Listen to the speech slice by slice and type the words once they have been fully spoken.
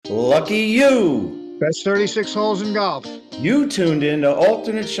Lucky you! Best 36 holes in golf. You tuned in to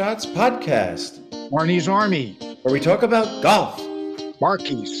Alternate Shots Podcast, Arnie's Army. where we talk about golf,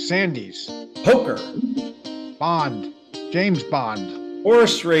 Marquis, Sandy's. poker, Bond. James Bond.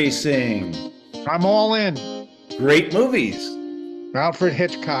 horse racing, I'm all in. great movies. Alfred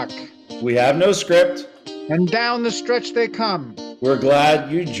Hitchcock. We have no script. And down the stretch they come. We're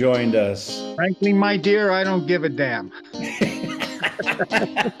glad you joined us. Frankly, my dear, I don't give a damn.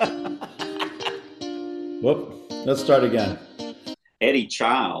 Whoop, let's start again. Eddie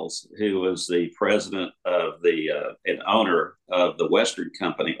Childs, who was the president of and owner of the Western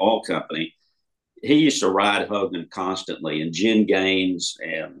Company, oil company, he used to ride Hogan constantly in gin games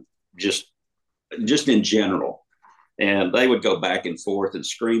and just in general. And they would go back and forth and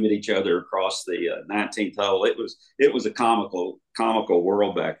scream at each other across the 19th hole. It was a comical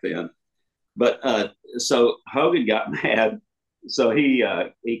world back then. But so Hogan got mad. So he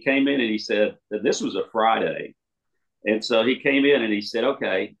came in and he said that this was a Friday. And so he came in and he said,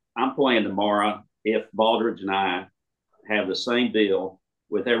 okay, I'm playing tomorrow if Baldridge and I have the same deal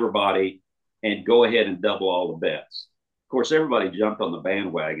with everybody and go ahead and double all the bets. Of course, everybody jumped on the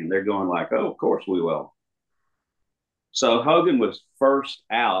bandwagon. They're going like, oh, of course we will. So Hogan was first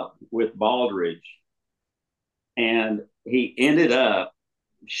out with Baldridge, and he ended up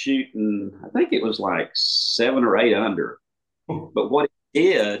shooting, I think it was like 7 or 8 under. But what he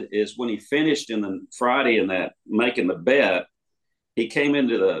did is when he finished in the Friday in that making the bet, he came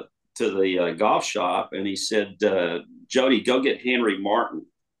into the golf shop and he said, Jody, go get Henry Martin,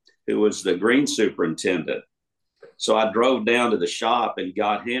 who was the green superintendent. So I drove down to the shop and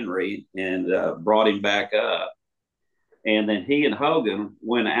got Henry and brought him back up. And then he and Hogan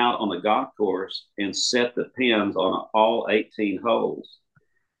went out on the golf course and set the pins on all 18 holes.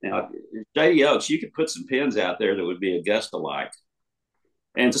 Now, J.D. Oaks, you could put some pins out there that would be Augusta-like.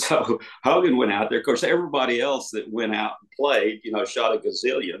 And so Hogan went out there. Of course, everybody else that went out and played, shot a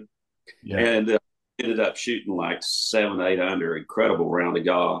gazillion. Yeah. And ended up shooting like 7, 8 under. Incredible round of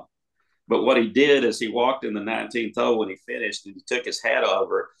golf. But what he did is he walked in the 19th hole when he finished and he took his hat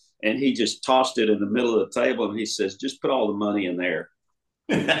over and he just tossed it in the middle of the table and he says, just put all the money in there.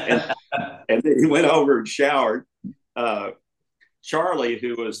 and then he went over and showered. Charlie,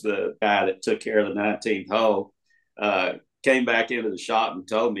 who was the guy that took care of the 19th hole, came back into the shop and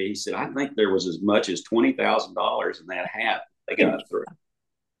told me, he said, I think there was as much as $20,000 in that hat they got through.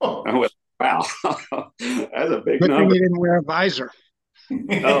 Oh. I went, wow, that's a big number. He didn't wear a visor.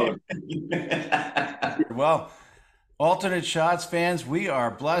 Oh. Well, Alternate Shots fans, we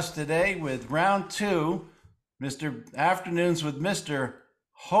are blessed today with round 2, Mr. Afternoons with Mr.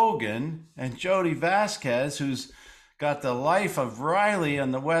 Hogan and Jody Vasquez, who's got the life of Riley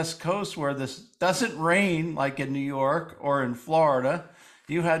on the West Coast where this doesn't rain like in New York or in Florida.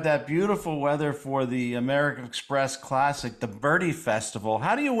 You had that beautiful weather for the American Express Classic, the Birdie Festival.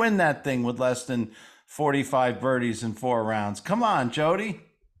 How do you win that thing with less than 45 birdies in 4 rounds? Come on, Jody.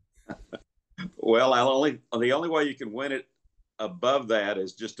 Well, the only way you can win it above that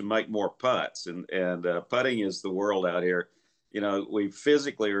is just to make more putts, and putting is the world out here. We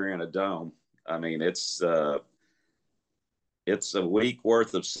physically are in a dome. I mean, it's a week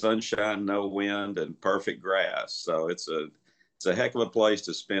worth of sunshine, no wind, and perfect grass. So it's a heck of a place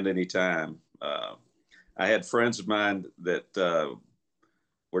to spend any time. I had friends of mine that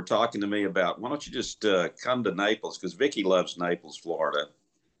were talking to me about, why don't you just come to Naples? Because Vicky loves Naples, Florida.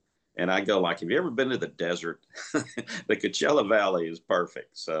 And I go like, have you ever been to the desert? The Coachella Valley is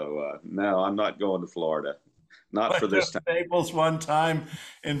perfect. So no, I'm not going to Florida. Not for this time. Naples one time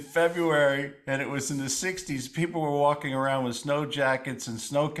in February, and it was in the 60s. People were walking around with snow jackets and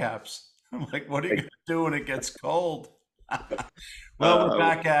snow caps. I'm like, what are you going to do when it gets cold? Well, we're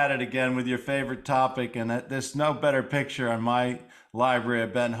back at it again with your favorite topic, and there's no better picture on my library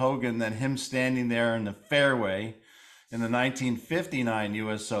of Ben Hogan than him standing there in the fairway in the 1959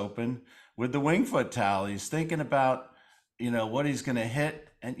 U.S. Open with the Wingfoot tallies, thinking about, what he's going to hit.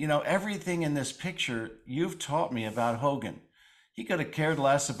 And, everything in this picture you've taught me about Hogan. He could have cared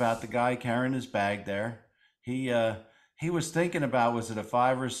less about the guy carrying his bag there. He was thinking about, was it a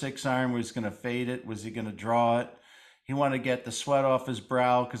 5 or 6 iron? Was he going to fade it? Was he going to draw it? He wanted to get the sweat off his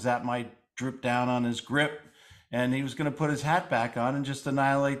brow because that might drip down on his grip. And he was going to put his hat back on and just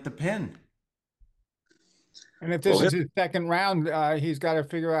annihilate the pin. And if this is his second round, he's got to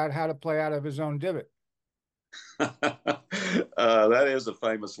figure out how to play out of his own divot. That is a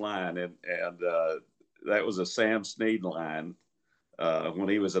famous line, and that was a Sam Snead line when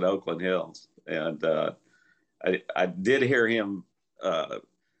he was at Oakland Hills. And I did hear him, a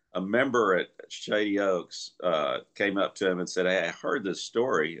member at Shady Oaks came up to him and said, "Hey, I heard this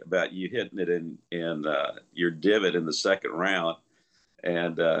story about you hitting it in your divot in the second round."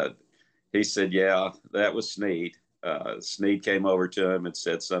 And he said, "Yeah, that was Snead." Snead came over to him and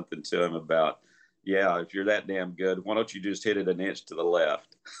said something to him about, "Yeah, if you're that damn good, why don't you just hit it an inch to the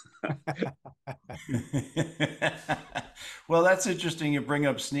left?" Well, that's interesting you bring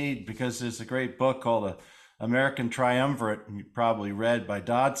up Snead because there's a great book called American Triumvirate, and you probably read by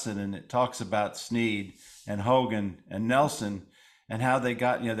Dodson, and it talks about Snead and Hogan and Nelson and how they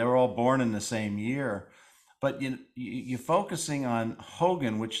got, they were all born in the same year. But you're focusing on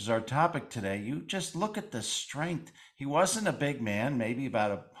Hogan, which is our topic today. You just look at the strength. He wasn't a big man, maybe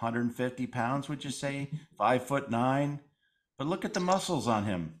about 150 pounds, would you say? 5'9". But look at the muscles on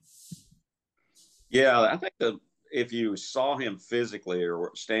him. Yeah, I think if you saw him physically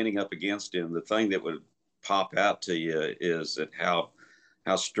or standing up against him, the thing that would pop out to you is that how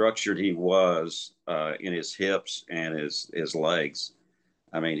structured he was in his hips and his legs.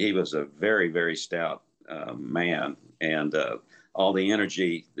 I mean, he was a very very stout man, and all the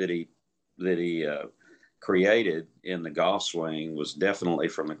energy that he created in the golf swing was definitely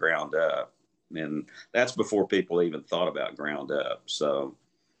from the ground up, and that's before people even thought about ground up. So,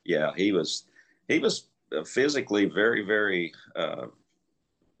 yeah, he was physically very very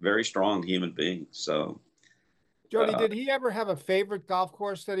strong human being. So, Jody, uh, did he ever have a favorite golf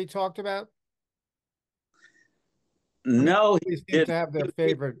course that he talked about? I mean, no, he he seems didn't. to have their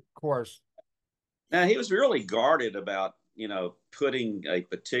favorite course. Now he was really guarded about putting a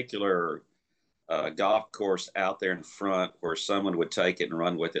particular golf course out there in front where someone would take it and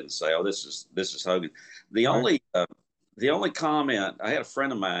run with it and say, "Oh, this is Hogan." The Right. only the only comment I had a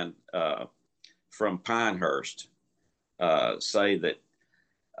friend of mine from Pinehurst say that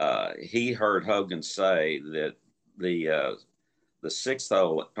he heard Hogan say that the uh, the sixth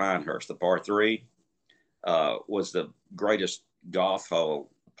hole at Pinehurst, the par three, was the greatest golf hole,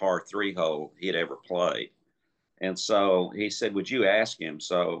 par three hole he had ever played. And so he said, "Would you ask him?"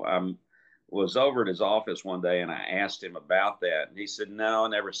 So I was over at his office one day and I asked him about that. And he said, "No, I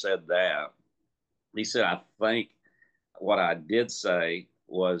never said that." He said, "I think what I did say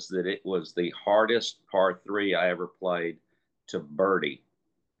was that it was the hardest par three I ever played to birdie.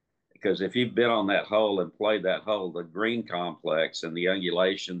 Because if you've been on that hole and played that hole, the green complex and the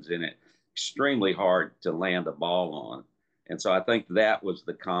undulations in it, extremely hard to land a ball on." And so I think that was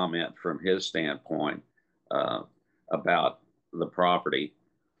the comment from his standpoint uh, about the property.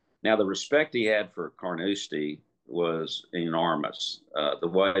 Now, the respect he had for Carnoustie was enormous. The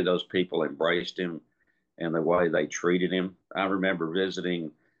way those people embraced him and the way they treated him. I remember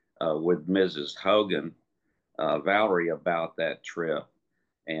visiting with Mrs. Hogan, Valerie, about that trip,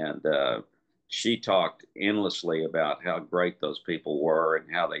 and she talked endlessly about how great those people were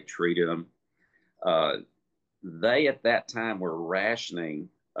and how they treated them. Uh, they at that time were rationing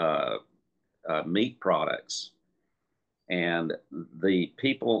meat products, and the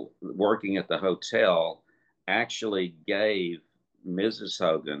people working at the hotel actually gave Mrs.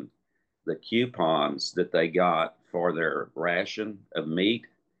 Hogan the coupons that they got for their ration of meat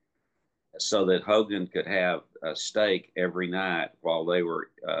so that Hogan could have a steak every night while they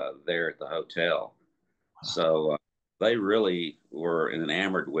were there at the hotel. So they really were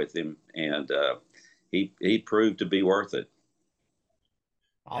enamored with him, and he proved to be worth it.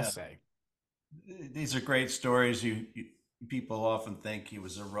 I'll Yeah, say. these are great stories. People often think he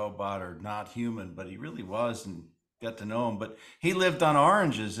was a robot or not human, but he really was, and got to know him. But he lived on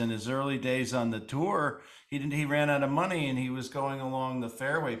oranges in his early days on the tour. He didn't. He ran out of money, and he was going along the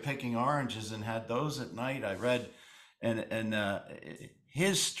fairway picking oranges, and had those at night. I read, and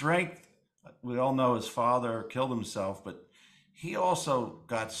his strength. We all know his father killed himself, but he also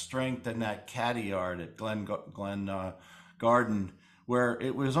got strength in that caddy yard at Glen Garden, where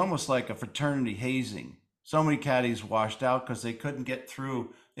it was almost like a fraternity hazing. So many caddies washed out because they couldn't get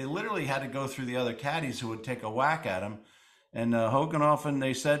through. They literally had to go through the other caddies who would take a whack at him. And Hogan often,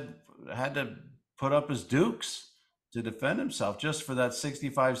 they said, had to put up his dukes to defend himself just for that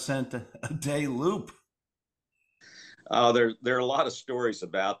 65 cent a day loop. There are a lot of stories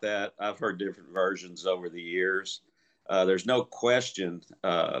about that. I've heard different versions over the years. There's no question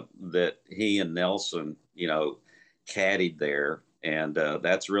that he and Nelson, caddied there, and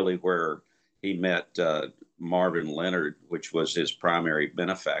that's really where he met Marvin Leonard, which was his primary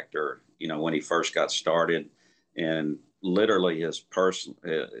benefactor. When he first got started, and literally his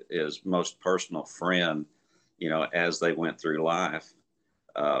most personal friend. As they went through life.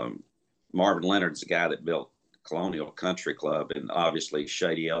 Um, Marvin Leonard's the guy that built Colonial Country Club and obviously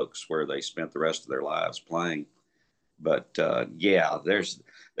Shady Oaks, where they spent the rest of their lives playing. But yeah, there's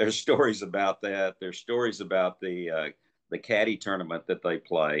stories about that. There's stories about the caddy tournament that they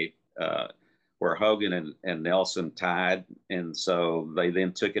played, where Hogan and Nelson tied, and so they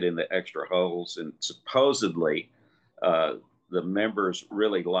then took it into extra holes. And supposedly, uh, the members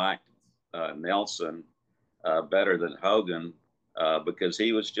really liked Nelson better than Hogan because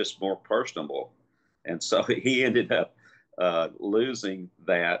he was just more personable, and so he ended up losing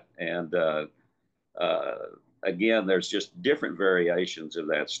that. And uh, again, there's just different variations of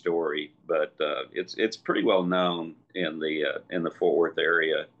that story, but it's pretty well known in the Fort Worth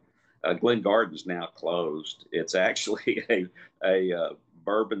area. Glen Garden's now closed. It's actually a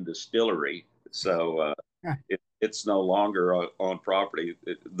bourbon distillery, so it's no longer on property.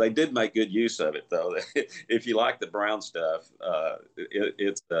 They did make good use of it, though. If you like the brown stuff,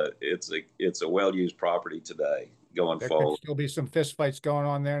 it's a well used property today going There could forward. still be some fist fights going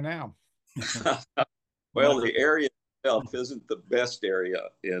on there now. Well, the area itself isn't the best area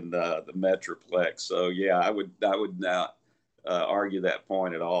in the Metroplex, so yeah, I would not argue that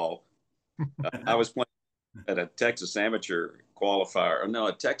point at all. I was playing at a Texas amateur qualifier. Or no,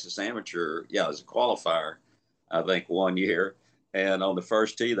 a Texas amateur. Yeah, it was a qualifier, I think, one year. And on the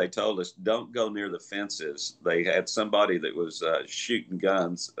first tee, they told us don't go near the fences. They had somebody that was shooting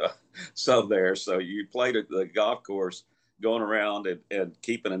guns, so you played at the golf course, going around and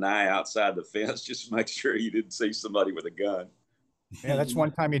keeping an eye outside the fence, just to make sure you didn't see somebody with a gun. Yeah, that's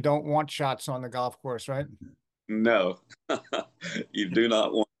one time you don't want shots on the golf course, right? No, you do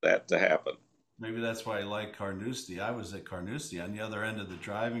not want that to happen. Maybe that's why I like Carnoustie. I was at Carnoustie on the other end of the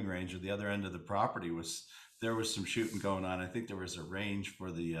driving range, or the other end of the property was there was some shooting going on. I think there was a range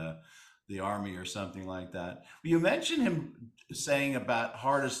for the army or something like that. You mentioned him saying about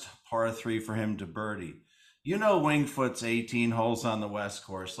hardest par three for him to birdie. You know, Wingfoot's 18 holes on the West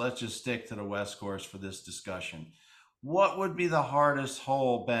Course. Let's just stick to the West Course for this discussion. What would be the hardest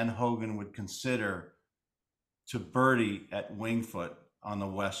hole Ben Hogan would consider to birdie at Wingfoot on the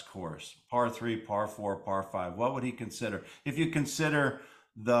West Course? Par three, par four, par five. What would he consider? If you consider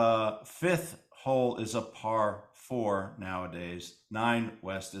the fifth hole is a par four nowadays, 9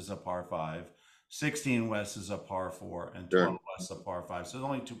 West is a par five, 16 West is a par four, and 12 Sure. West a par five. So there's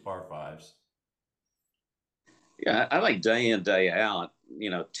only two par fives. Yeah, I think day in, day out,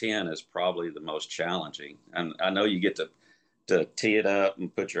 10 is probably the most challenging. And I know you get to tee it up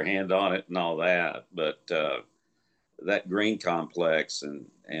and put your hand on it and all that, but that green complex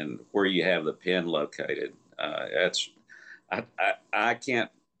and where you have the pin located, that's I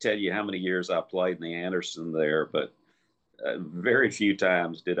can't tell you how many years I played in the Anderson there, but very few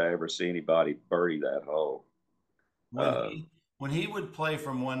times did I ever see anybody birdie that hole. when Uh, he when he would play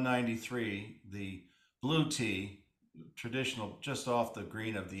from 193, the blue tee, traditional, just off the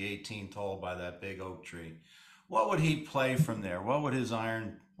green of the 18th hole by that big oak tree, what would he play from there? What would his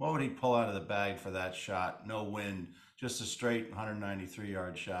iron? What would he pull out of the bag for that shot? No wind, just a straight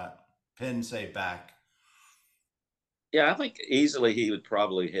 193-yard shot. Pin say back. yeah, I think easily he would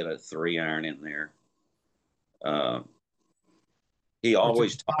probably hit a 3 iron in there. Uh, he Which is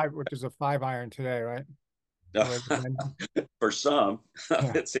always which is a 5 iron today, right? The way they talked bend them. for some,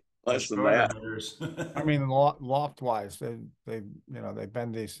 Yeah. it's The less than shorter that. hitters. I mean, loft wise, they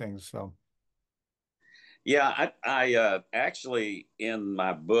bend these things. So Yeah, I actually in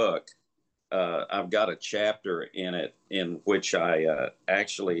my book, I've got a chapter in it in which I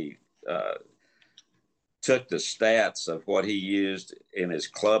actually uh, took the stats of what he used in his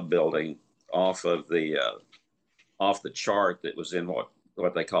club building off of the chart that was in what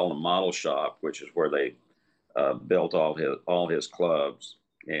they call a model shop, which is where they built all his clubs.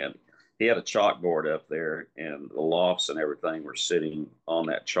 And he had a chalkboard up there, and the lofts and everything were sitting on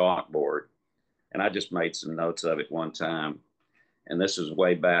that chalkboard. And I just made some notes of it one time. And this is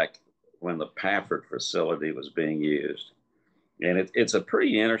way back when the Pafford facility was being used. And it's a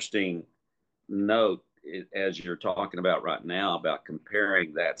pretty interesting note as you're talking about right now about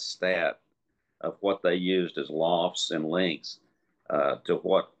comparing that stat of what they used as lofts and links to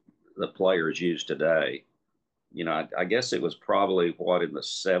what the players use today. I guess it was probably in the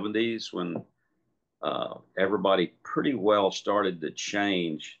 70s when everybody pretty well started to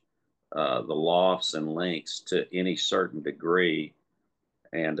change the lofts and links to any certain degree.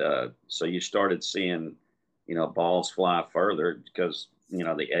 And so you started seeing, balls fly further because,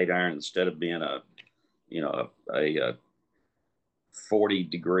 the 8 iron, instead of being a 40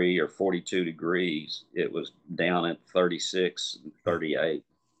 degree or 42 degrees, it was down at 36 and 38.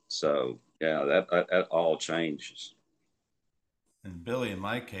 So, yeah, that all changes. And Billy, in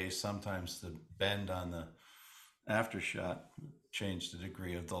my case, sometimes the bend on the after shot changed the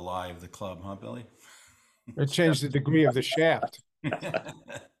degree of the lie of the club, huh, Billy? It changed the degree of the shaft.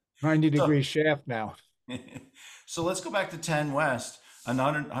 90-degree So, shaft now. so let's go back to 10 West, a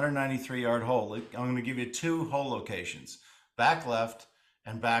 193-yard hole. I'm going to give you two hole locations, back left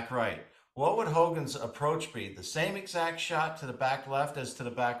and back right. What would Hogan's approach be? The same exact shot to the back left as to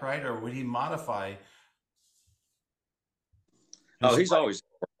the back right, or would he modify Oh, his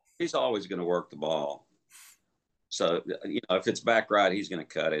he's always going to work the ball. So if it's back right, he's going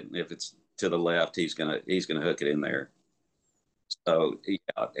to cut it, and if it's to the left, he's gonna hook it in there. So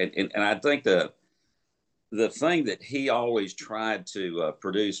yeah, and I think the thing that he always tried to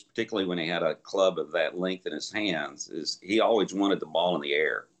produce, particularly when he had a club of that length in his hands, is he always wanted the ball in the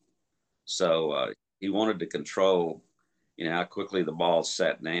air. So he wanted to control, how quickly the ball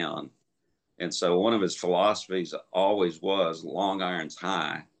sat down. And so one of his philosophies always was long irons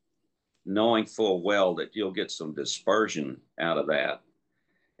high, knowing full well that you'll get some dispersion out of that.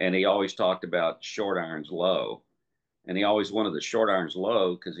 And he always talked about short irons low. And he always wanted the short irons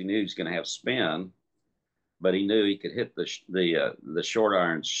low because he knew he was going to have spin, but he knew he could hit the short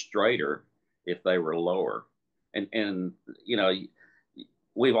irons straighter if they were lower. And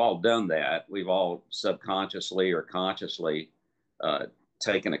we've all done that. We've all subconsciously or consciously uh,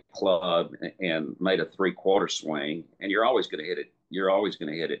 taken a club and made a 3/4 swing, and you're always going to hit it. You're always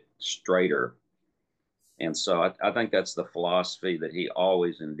going to hit it straighter. And so I think that's the philosophy that he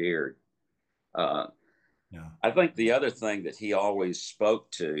always endeared. Uh, yeah. I think the other thing that he always spoke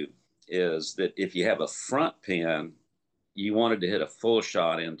to is that if you have a front pin, you wanted to hit a full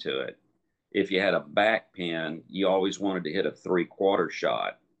shot into it. If you had a back pin, you always wanted to hit a 3/4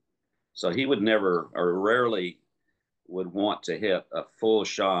 shot. So he would never or rarely would want to hit a full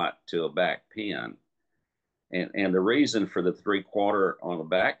shot to a back pin. And the reason for the 3/4 on the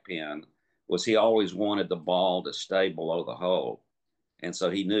back pin was he always wanted the ball to stay below the hole. And so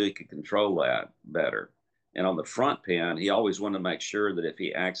he knew he could control that better. And on the front pin, he always wanted to make sure that if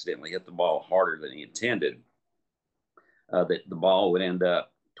he accidentally hit the ball harder than he intended, that the ball would end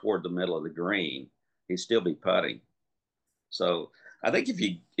up toward the middle of the green. He'd still be putting. So I think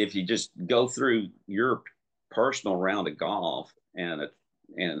if you just go through your personal round of golf and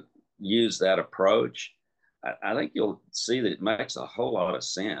use that approach, I think you'll see that it makes a whole lot of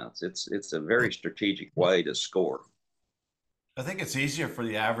sense. It's a very strategic way to score. I think it's easier for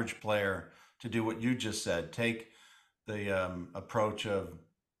the average player to do what you just said. Take the approach of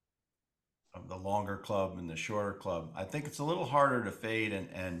the longer club and the shorter club. I think it's a little harder to fade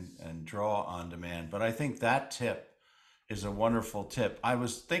and draw on demand, but I think that tip is a wonderful tip. I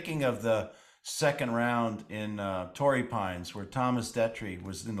was thinking of the second round in Torrey Pines where Thomas Detry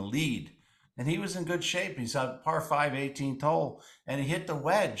was in the lead and he was in good shape. He's at par 5, 18th hole, and he hit the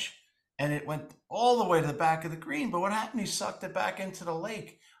wedge and it went all the way to the back of the green. But what happened? He sucked it back into the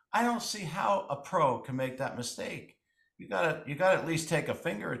lake. I don't see how a pro can make that mistake. You gotta at least take a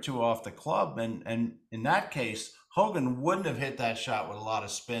finger or two off the club. And in that case, Hogan wouldn't have hit that shot with a lot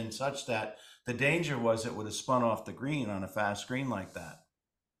of spin, such that the danger was it would have spun off the green on a fast green like that.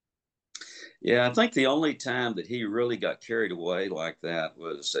 Yeah, I think the only time that he really got carried away like that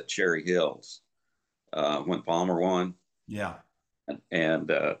was at Cherry Hills when Palmer won. Yeah.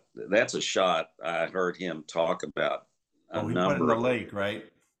 And that's a shot I heard him talk about a Oh, he put it in number the of. lake, right?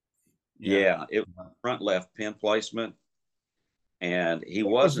 Yeah. Yeah, it was front left pin placement, and he That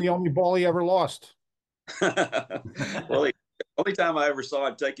was the wasn't. only ball he ever lost. Well, the only time I ever saw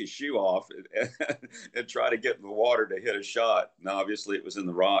him take his shoe off and try to get in the water to hit a shot. And obviously, it was in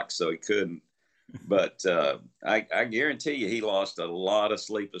the rocks, so he couldn't. But I guarantee you, he lost a lot of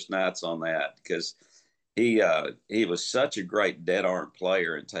sleepless nights on that because he was such a great dead arm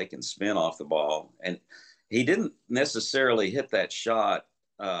player and taking spin off the ball, and he didn't necessarily hit that shot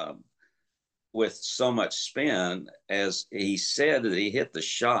with so much spin as he said that he hit the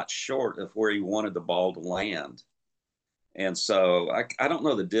shot short of where he wanted the ball to land. And so I don't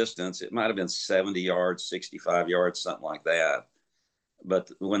know the distance. It might have been 70 yards, 65 yards, something like that.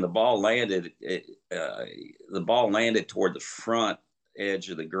 But when the ball landed toward the front edge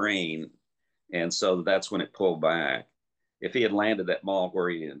of the green, and so that's when it pulled back. If he had landed that ball where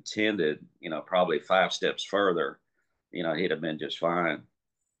he intended, probably 5 steps further, he'd have been just fine.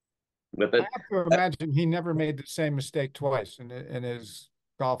 But I have to imagine he never made the same mistake twice in his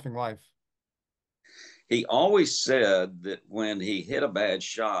golfing life. he always said that when he hit a bad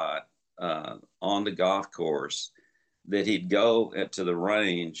shot on the golf course, that he'd go to the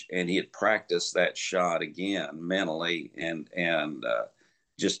range and he'd practice that shot again mentally and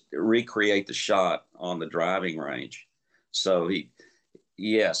just recreate the shot on the driving range. So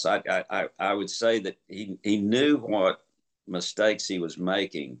yes, I would say that he knew what mistakes he was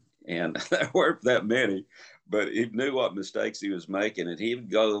making, and there weren't that many, but he knew what mistakes he was making, and he would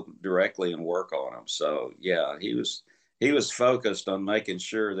go directly and work on them. So yeah, he was focused on making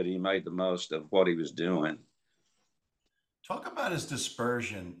sure that he made the most of what he was doing. Talk about his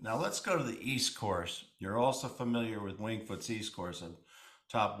dispersion. Now let's go to the East Course. You're also familiar with Wingfoot's East Course, a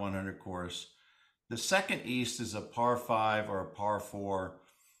top 100 course. The second East is a par five or a par four,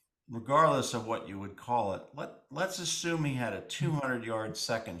 regardless of what you would call it. Let's assume he had a 200-yard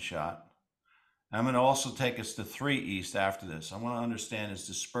second shot. I'm going to also take us to three East after this. I want to understand his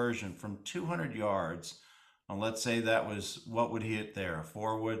dispersion from 200 yards. And let's say that was, what would he hit there? A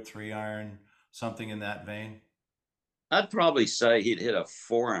four wood, three iron, something in that vein? I'd probably say he'd hit a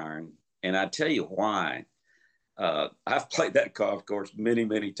 4 iron, and I tell you why. I've played that golf course many,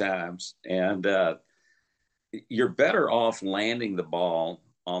 many times, and you're better off landing the ball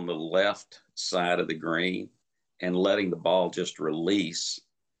on the left side of the green and letting the ball just release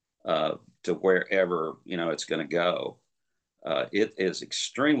to wherever it's going to go. It is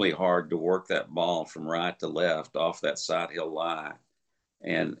extremely hard to work that ball from right to left off that side hill lie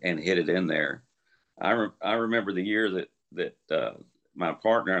and hit it in there. I remember the year that my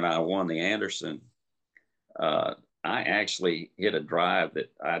partner and I won the Anderson. Uh, I actually hit a drive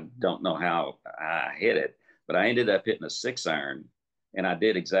that I don't know how I hit it, but I ended up hitting a 6 iron, and I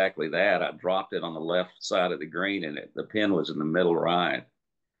did exactly that. I dropped it on the left side of the green, and the pin was in the middle right,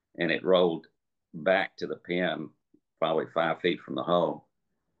 and it rolled back to the pin, probably 5 feet from the hole,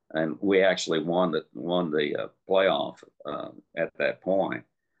 and we actually won the playoff at that point.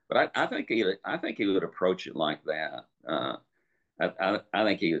 But I think he would approach it like that. I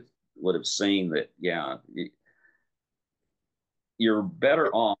think he would have seen that. Yeah, you're better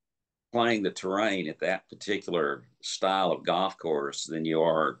off playing the terrain at that particular style of golf course than you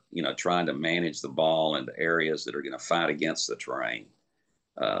are, trying to manage the ball in the areas that are going to fight against the terrain.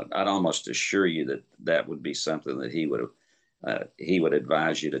 I'd almost assure you that that would be something that he would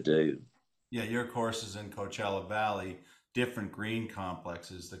advise you to do. Yeah, your course is in Coachella Valley, different green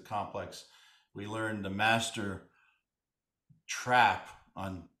complexes. The complex, we learned the master trap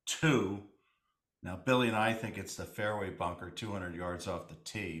on two. Now, Billy and I think it's the fairway bunker 200 yards off the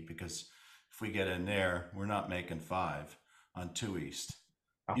tee, because if we get in there, we're not making five on two East.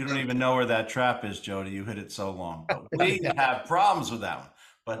 You don't even know where that trap is, Jody. You hit it so long. But we have problems with that one.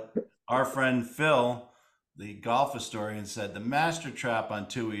 But our friend Phil, the golf historian, said the master trap on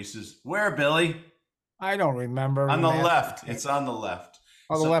two East is where, Billy? I don't remember. On the man. left. It's on the left.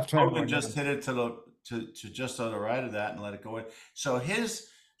 Oh, the So left hand Hogan one. just hit it to just on the right of that and let it go in. So his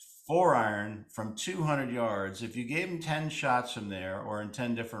 4 iron from 200 yards, if you gave him 10 shots from there or in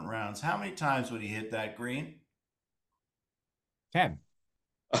 10 different rounds, how many times would he hit that green? 10.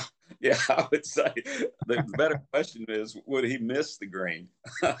 Yeah, I would say the better question is, would he miss the green?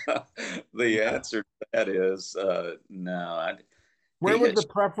 The answer to that is no. Where He would the hit.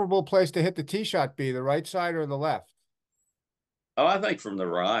 preferable place to hit the tee shot be? The right side or the left? Oh, I think from the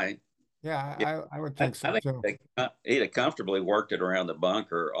right. Yeah, Yeah, I would I, think I so think too. he'd have comfortably worked it around the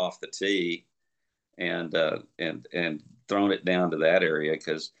bunker off the tee and thrown it down to that area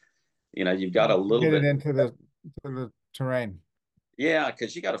because you've got a little Get it bit. into the terrain. Yeah,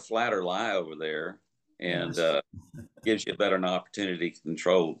 because you got a flatter lie over there, He and missed, gives you a better opportunity to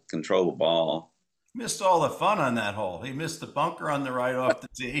control the ball. missed all the fun on that hole. He missed the bunker on the right off the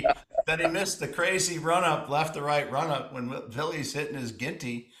tee. Then he missed the crazy run up, left to right run up when Billy's hitting his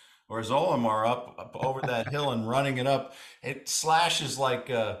Ginty or his Olimar up over that hill and running it up. It slashes like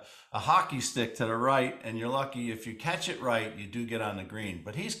a hockey stick to the right, and you're lucky if you catch it right, you do get on the green.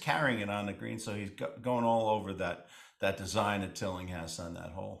 But he's carrying it on the green, so he's going all over that design that Tillinghast on that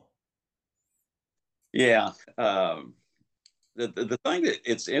hole. Yeah. The thing that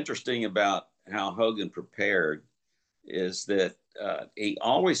it's interesting about how Hogan prepared is that he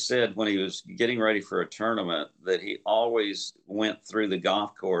always said when he was getting ready for a tournament that he always went through the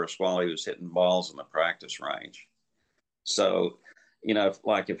golf course while he was hitting balls in the practice range. So,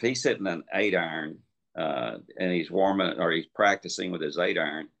 if he's hitting an 8 iron and he's warming or he's practicing with his 8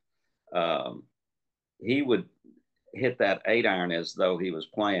 iron, um, he would hit that 8 iron as though he was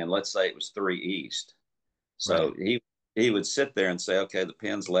playing, let's say it was three East. Right. So he would sit there and say, okay, the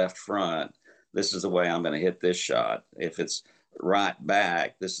pin's left front. This is the way I'm going to hit this shot. If it's right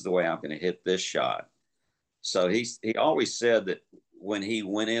back, this is the way I'm going to hit this shot. So he always said that when he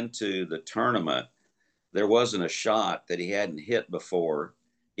went into the tournament, there wasn't a shot that he hadn't hit before,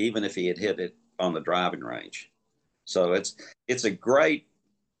 even if he had hit it on the driving range. So it's a great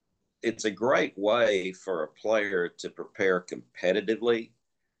it's a great way for a player to prepare competitively,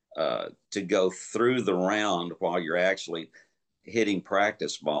 to go through the round while you're actually hitting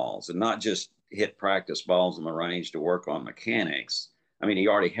practice balls and not just hit practice balls on the range to work on mechanics. I mean, he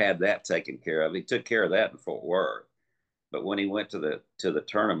already had that taken care of. He took care of that in Fort Worth. But when he went to the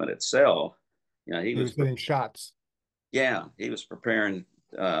tournament itself, he He was was hitting shots. yeah, he was preparing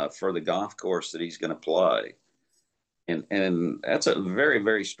for the golf course that he's going to play, and that's a very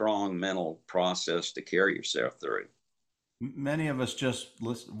very strong mental process to carry yourself through. Many of us just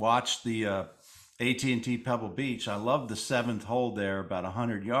watched the AT&T Pebble Beach. I love the seventh hole there, about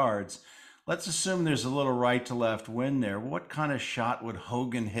 100 yards. Let's assume there's a little right to left wind there. What kind of shot would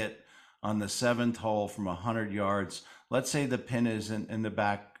Hogan hit on the seventh hole from 100 yards? Let's say the pin is in the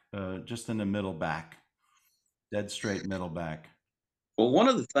back, just in the middle back, dead straight middle back. Well, one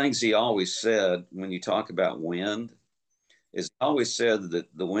of the things he always said when you talk about wind is he always said that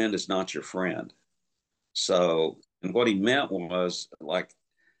the wind is not your friend. So, and what he meant was like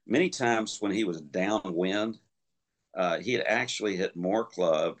many times when he was downwind, he had actually hit more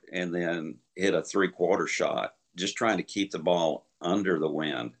club and then hit a 3/4 shot, just trying to keep the ball under the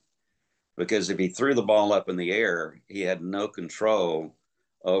wind. Because if he threw the ball up in the air, he had no control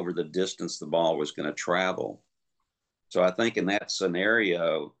over the distance the ball was going to travel. So I think in that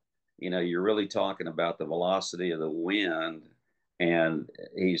scenario, you're really talking about the velocity of the wind, and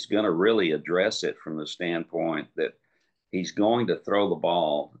he's going to really address it from the standpoint that he's going to throw the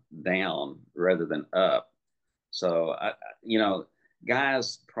ball down rather than up. So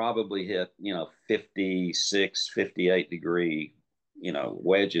guys probably hit 56, 58 degree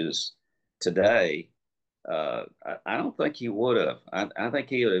wedges today. I don't think he would have. I think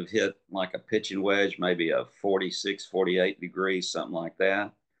he would have hit like a pitching wedge, maybe a 46, 48 degrees, something like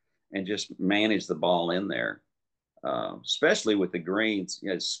that, and just manage the ball in there. Especially with the greens,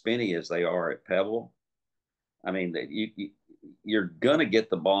 as spinny as they are at Pebble. I mean, you're going to get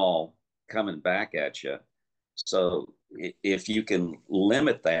the ball coming back at you. So if you can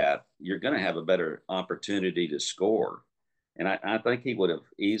limit that, you're going to have a better opportunity to score. And I think he would have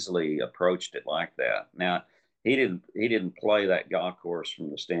easily approached it like that. Now, he didn't play that golf course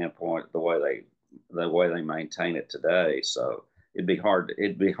from the standpoint the way they maintain it today. So it'd be hard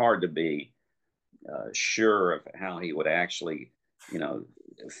to be sure of how he would actually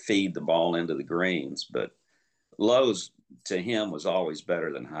feed the ball into the greens. But lows to him was always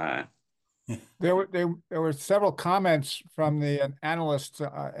better than high. There were several comments from the analysts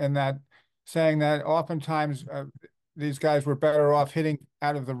in that saying that oftentimes these guys were better off hitting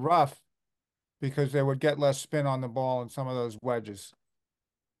out of the rough because they would get less spin on the ball in some of those wedges.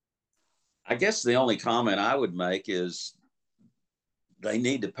 I guess the only comment I would make is they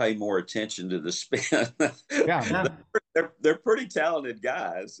need to pay more attention to the spin. Yeah. Yeah. they're pretty talented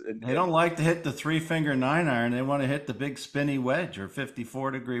guys, They don't like to hit the three finger 9-iron. They want to hit the big spinny wedge or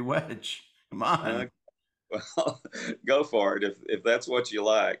 54-degree wedge. Come uh, on. well, go for it if that's what you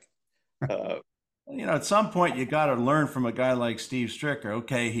like. Uh, At some point, you got to learn from a guy like Steve Stricker.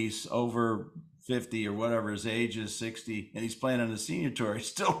 Okay, he's over 50 or whatever his age is, 60, and he's playing on the senior tour. He's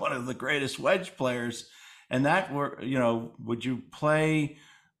still one of the greatest wedge players. And would you play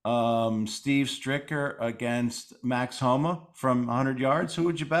Steve Stricker against Max Homa from 100 yards? Who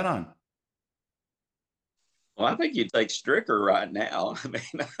would you bet on? well, I think you take Stricker right now. I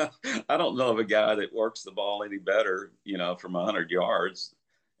mean, I don't know of a guy that works the ball any better, from 100 yards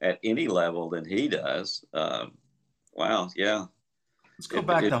at any level than he does. Wow, yeah. Let's go It,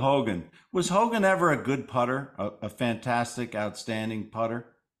 back it, to Hogan. Was Hogan ever a good putter, a fantastic, outstanding putter?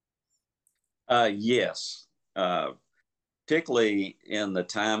 yes, particularly in the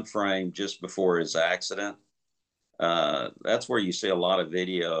time frame just before his accident. That's where you see a lot of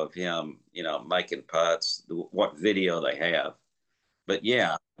video of him, making putts. What video they have, but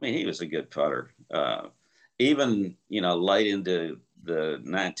yeah, I mean, he was a good putter. Even late into the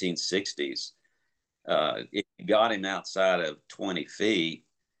 1960s, it got him outside of 20 feet.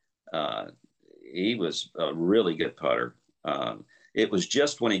 Uh, he was a really good putter. It was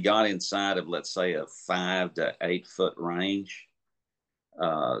just when he got inside of, let's say, a 5 to 8 foot range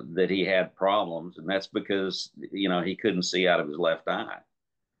that he had problems, and that's because he couldn't see out of his left eye.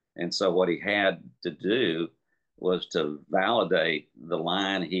 And so what he had to do was to validate the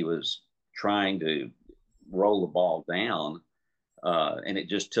line he was trying to roll the ball down, and it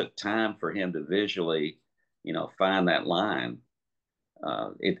just took time for him to visually, find that line.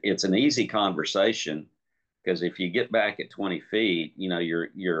 It's an easy conversation because if you get back at 20 feet,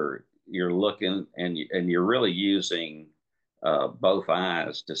 you're looking and you're really using both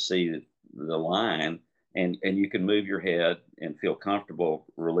eyes to see the line, and you can move your head and feel comfortable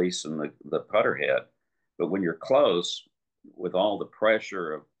releasing the putter head. But when you're close with all the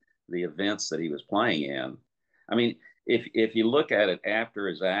pressure of the events that he was playing in, I mean, if you look at it after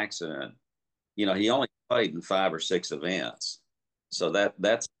his accident, he only played in 5 or 6 events, so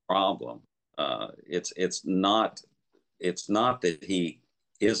that's a problem. It's not that he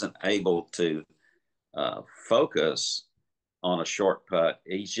isn't able to focus on a short putt.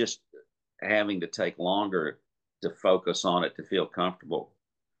 He's just having to take longer to focus on it to feel comfortable.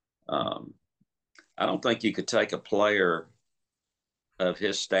 Um, I don't think you could take a player of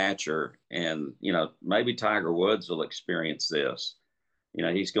his stature, and maybe Tiger Woods will experience this.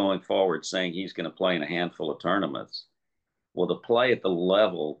 He's going forward saying he's going to play in a handful of tournaments. Well, to play at the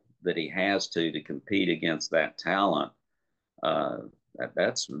level that he has to compete against that talent, uh,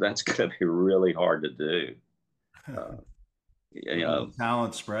 that's going to be really hard to do. Uh, you Well, know, the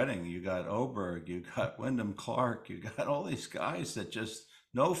talent spreading. You got Oberg, you got Wyndham Clark, you got all these guys that just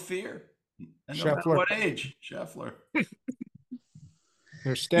no fear, and no matter Scheffler, what age. Scheffler. they're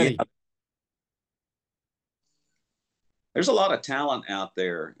yeah, steady. there's a lot of talent out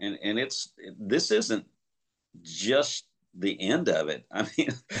there, and this isn't just the end of it. I mean,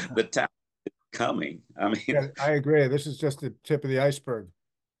 the talent is coming. I mean, Yeah, I agree. This is just the tip of the iceberg.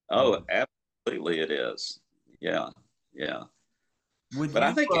 Yeah. oh, absolutely, it is. Yeah, yeah. Would But I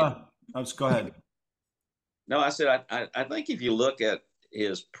you? think Let's go ahead. no, I said I think if you look at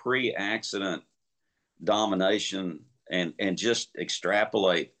his pre-accident domination and just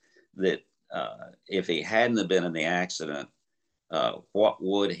extrapolate that, if he hadn't have been in the accident, what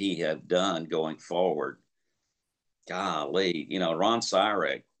would he have done going forward? Golly, Ron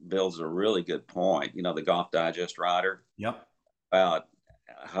Sirek builds a really good point. The Golf Digest writer Yep. about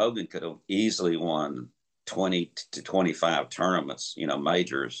Hogan could have easily won 20 to 25 tournaments,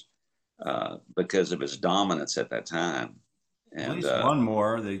 majors, because of his dominance at that time. At And least one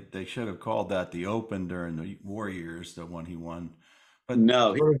more. They should have called that the Open during the war years, the one he won. But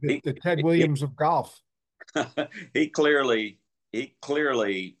no, Sort of the Ted Williams of golf. he clearly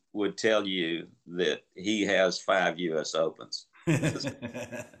would tell you that he has 5 U.S. Opens.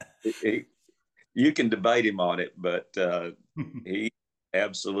 You can debate him on it, but he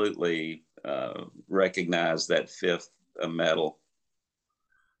absolutely recognized that fifth medal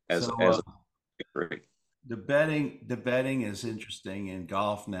as so as a victory. the betting is interesting in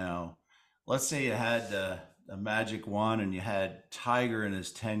golf now. Let's say you had a magic wand and you had Tiger in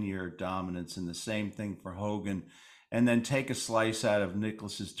his 10-year dominance, and the same thing for Hogan, and then take a slice out of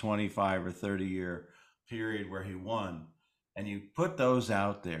Nicklaus's 25 or 30-year period where he won, and you put those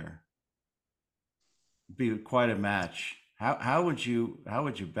out there, it'd be quite a match. How would you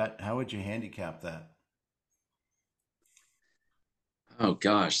bet? How would you handicap that? Oh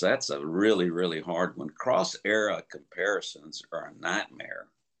gosh, that's a really, really hard one. Cross era comparisons are a nightmare.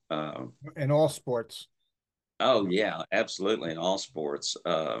 Uh, In all sports. oh yeah, absolutely in all sports.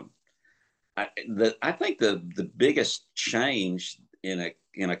 I think the biggest change in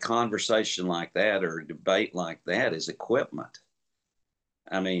a conversation like that or a debate like that is equipment.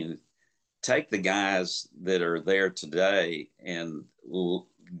 I mean, take the guys that are there today and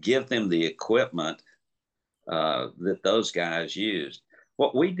give them the equipment that those guys used.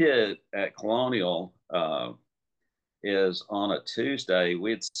 What we did at Colonial is on a Tuesday,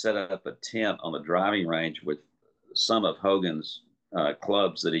 we'd set up a tent on the driving range with some of Hogan's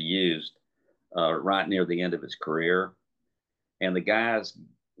clubs that he used right near the end of his career. And the guys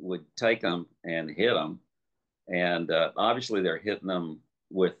would take them and hit them. And obviously, they're hitting them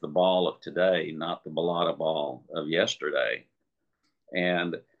with the ball of today, not the balata ball of yesterday.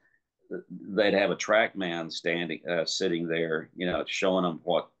 And they'd have a track man sitting there, showing them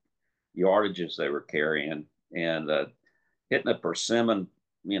what yardages they were carrying, and hitting a persimmon,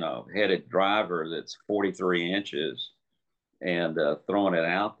 headed driver that's 43 inches, and throwing it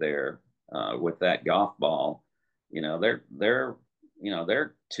out there with that golf ball. They're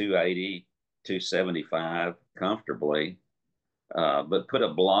 280, 275 comfortably. But put a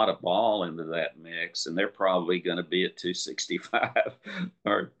blot of ball into that mix, and they're probably going to be at 265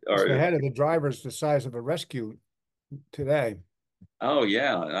 The or head of the driver's the size of a rescue today. oh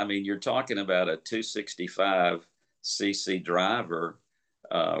yeah. I mean, you're talking about a 265 cc driver,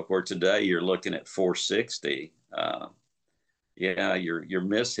 where today you're looking at 460. Yeah, your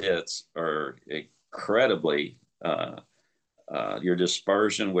mishits are incredibly. Your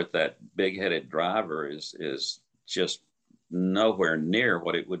dispersion with that big headed driver is just nowhere near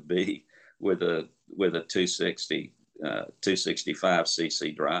what it would be with a 260 265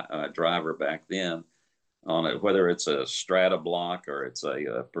 cc driver back then on it, whether it's a strata block or it's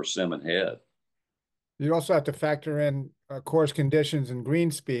a persimmon head. You also have to factor in course conditions and green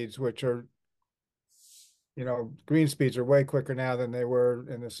speeds, which are, green speeds are way quicker now than they were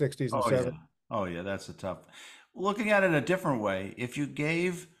in the 60s and Oh yeah. 70s. Oh yeah, that's a tough. looking at it a different way, if you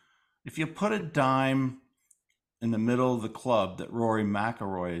put a dime in the middle of the club that Rory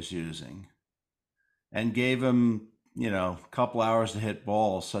McIlroy is using and gave him, a couple hours to hit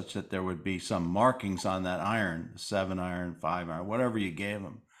balls such that there would be some markings on that iron, 7 iron, 5 iron, whatever you gave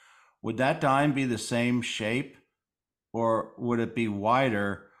him, would that dime be the same shape or would it be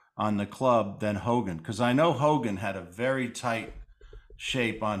wider on the club than Hogan? Because I know Hogan had a very tight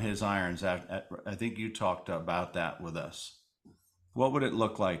shape on his irons. I think you talked about that with us. What would it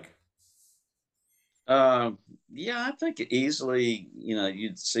look like? Yeah, I think easily,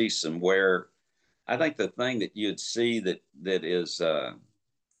 you'd see some wear. I think the thing that you'd see that is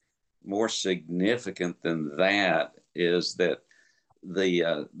more significant than that is that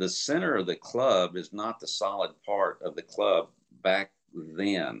the center of the club is not the solid part of the club back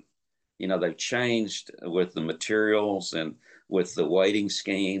then. They've changed with the materials and with the weighting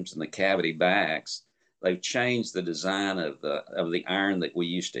schemes and the cavity backs. They've changed the design of the iron that we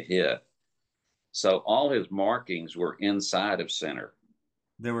used to hit. So all his markings were inside of center.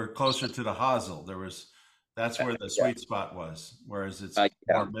 They were closer to the hosel. That's where the Yeah. sweet spot was, whereas it's Yeah.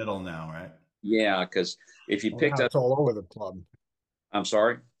 more middle now, right? Yeah, because if you Well, picked now up, it's all over the club. I'm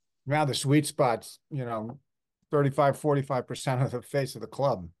sorry. Now the sweet spot's, 35, 45% of the face of the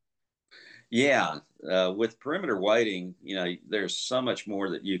club. Yeah, with perimeter weighting, there's so much more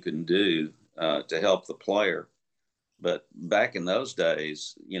that you can do to help the player. But back in those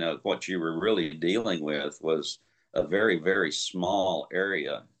days, what you were really dealing with was a very, very small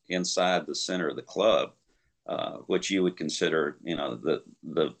area inside the center of the club, which you would consider,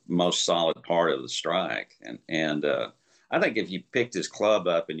 the most solid part of the strike. And I think if you picked his club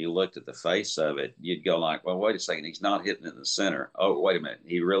up and you looked at the face of it, you'd go like, well, wait a second, he's not hitting it in the center. Oh, wait a minute,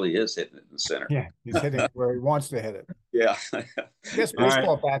 he really is hitting it in the center. Yeah, he's hitting it where he wants to hit it. Yeah. I guess All right.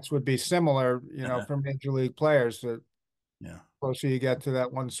 baseball bats would be similar, for major league players. The Yeah. closer you get to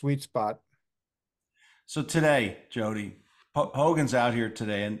that one sweet spot. So today, Jody, Hogan's out here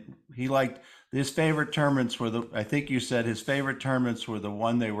today, and he liked his favorite tournaments were I think you said his favorite tournaments were the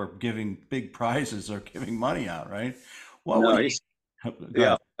one they were giving big prizes or giving money out, right?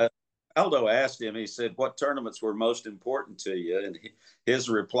 Yeah. Aldo asked him, he said, what tournaments were most important to you? And his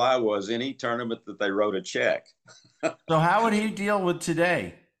reply was any tournament that they wrote a check. So how would he deal with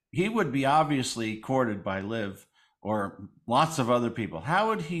today? He would be obviously courted by Liv or lots of other people. How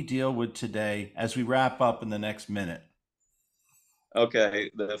would he deal with today as we wrap up in the next minute?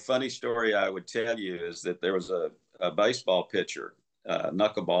 Okay. The funny story I would tell you is that there was a baseball pitcher,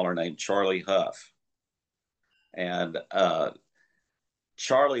 knuckleballer named Charlie Huff. And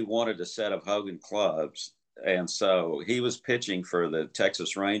Charlie wanted a set of Hogan clubs. And so he was pitching for the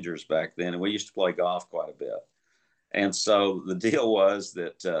Texas Rangers back then. And we used to play golf quite a bit. And so the deal was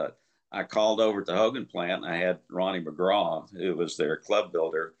that I called over to Hogan plant and I had Ronnie McGraw, who was their club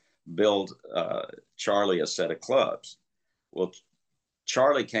builder, build Charlie a set of clubs. Well,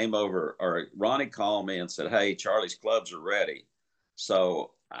 Charlie came over, or Ronnie called me and said, hey, Charlie's clubs are ready.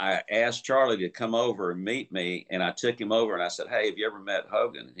 So I asked Charlie to come over and meet me. And I took him over and I said, hey, have you ever met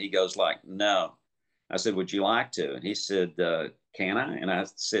Hogan? And he goes like, no. I said, would you like to? And he said, can I? And I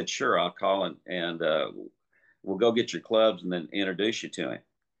said, sure, I'll call and we'll go get your clubs and then introduce you to him.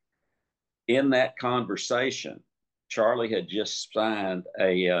 In that conversation, Charlie had just signed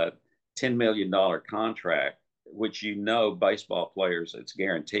a $10 million contract, which baseball players, it's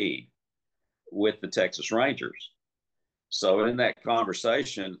guaranteed, with the Texas Rangers. So in that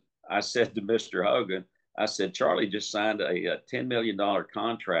conversation, I said to Mr. Hogan, I said, Charlie just signed a $10 million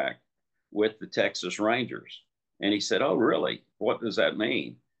contract with the Texas Rangers. And he said, oh, really? What does that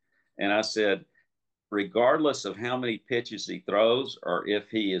mean? And I said, regardless of how many pitches he throws or if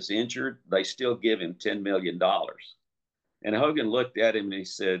he is injured, they still give him $10 million. And Hogan looked at him and he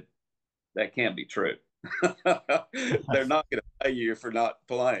said, that can't be true. They're not going to pay you for not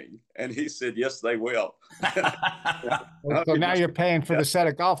playing. And he said, yes, they will. So now you're paying for the set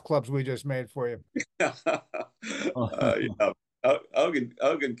of golf clubs we just made for you.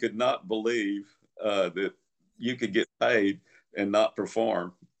 Hogan could not believe that you could get paid and not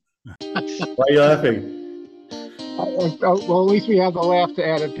perform. Why are you laughing? Well, at least we have the laugh to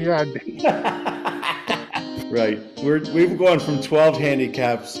add at the end. Right. We've gone from 12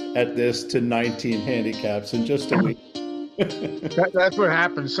 handicaps at this to 19 handicaps in just a week. That's what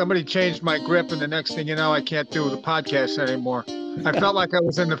happened. Somebody changed my grip, and the next thing you know, I can't do the podcast anymore. I felt like I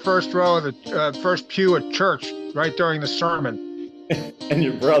was in the first row of the first pew at church right during the sermon. And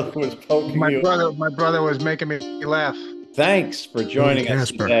your brother was poking you. My brother was making me laugh. Thanks for joining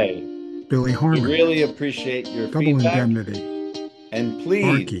us today. Billy Harmon. We really appreciate your Double feedback. Indemnity. And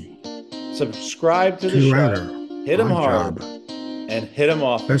please Arky. subscribe to the Two show Outer. hit them Good hard, job. and hit them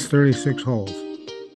often. That's 36 holes.